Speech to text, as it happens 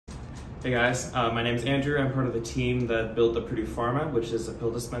Hey guys, my name is Andrew. I'm part of the team that built the Purdue Phrma, which is a pill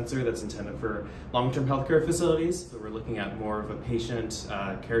dispenser that's intended for long-term healthcare facilities. So we're looking at more of a patient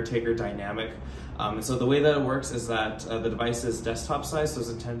caretaker dynamic. And so the way that it works is that the device is desktop size, so it's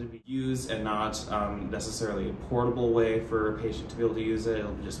intended to be used and not necessarily a portable way for a patient to be able to use it.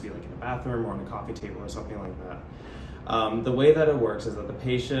 It'll just be like in a bathroom or on a coffee table or something like that. The way that it works is that the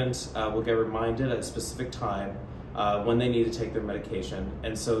patient will get reminded at a specific time when they need to take their medication,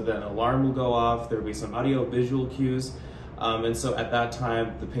 and so then an alarm will go off. There will be some audio visual cues, and so at that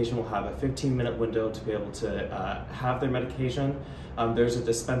time the patient will have a 15-minute window to be able to have their medication. There's a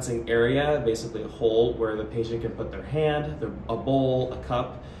dispensing area, basically a hole where the patient can put their hand, a bowl, a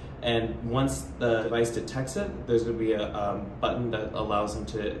cup, and once the device detects it, there's going to be a button that allows them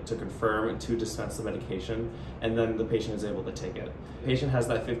to confirm to dispense the medication, and then the patient is able to take it. The patient has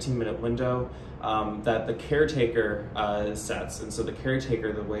that 15-minute window that the caretaker sets, and so the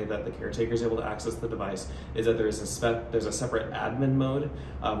caretaker, the way that the caretaker is able to access the device is that there's a separate admin mode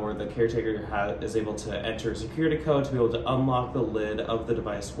where the caretaker is able to enter a security code to be able to unlock the lid of the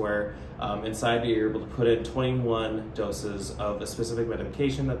device, where inside you're able to put in 21 doses of a specific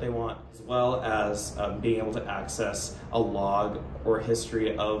medication that they want, as well as being able to access a log or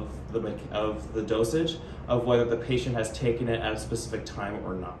history of the dosage of whether the patient has taken it at a specific time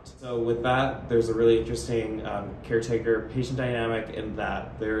or not. So with that, there's a really interesting caretaker-patient dynamic in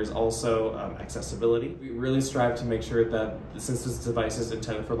that there is also accessibility. We really strive to make sure that since this device is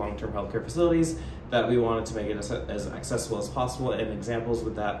intended for long-term healthcare facilities, that we wanted to make it as accessible as possible, and examples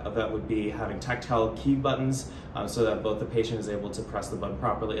of that would be having tactile key buttons so that both the patient is able to press the button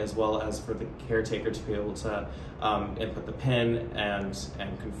properly, as well as for the caretaker to be able to input the PIN and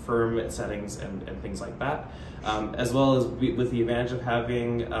confirm its settings and things like that. As well as with the advantage of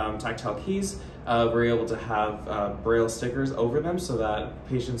having tactile keys, we're able to have braille stickers over them so that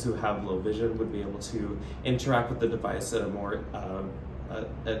patients who have low vision would be able to interact with the device at a more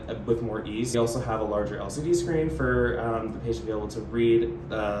with more ease. We also have a larger LCD screen for the patient to be able to read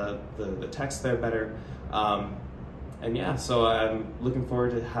the text there better. And yeah, so I'm looking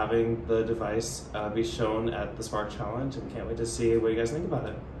forward to having the device be shown at the Spark Challenge, and can't wait to see what you guys think about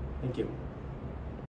it. Thank you.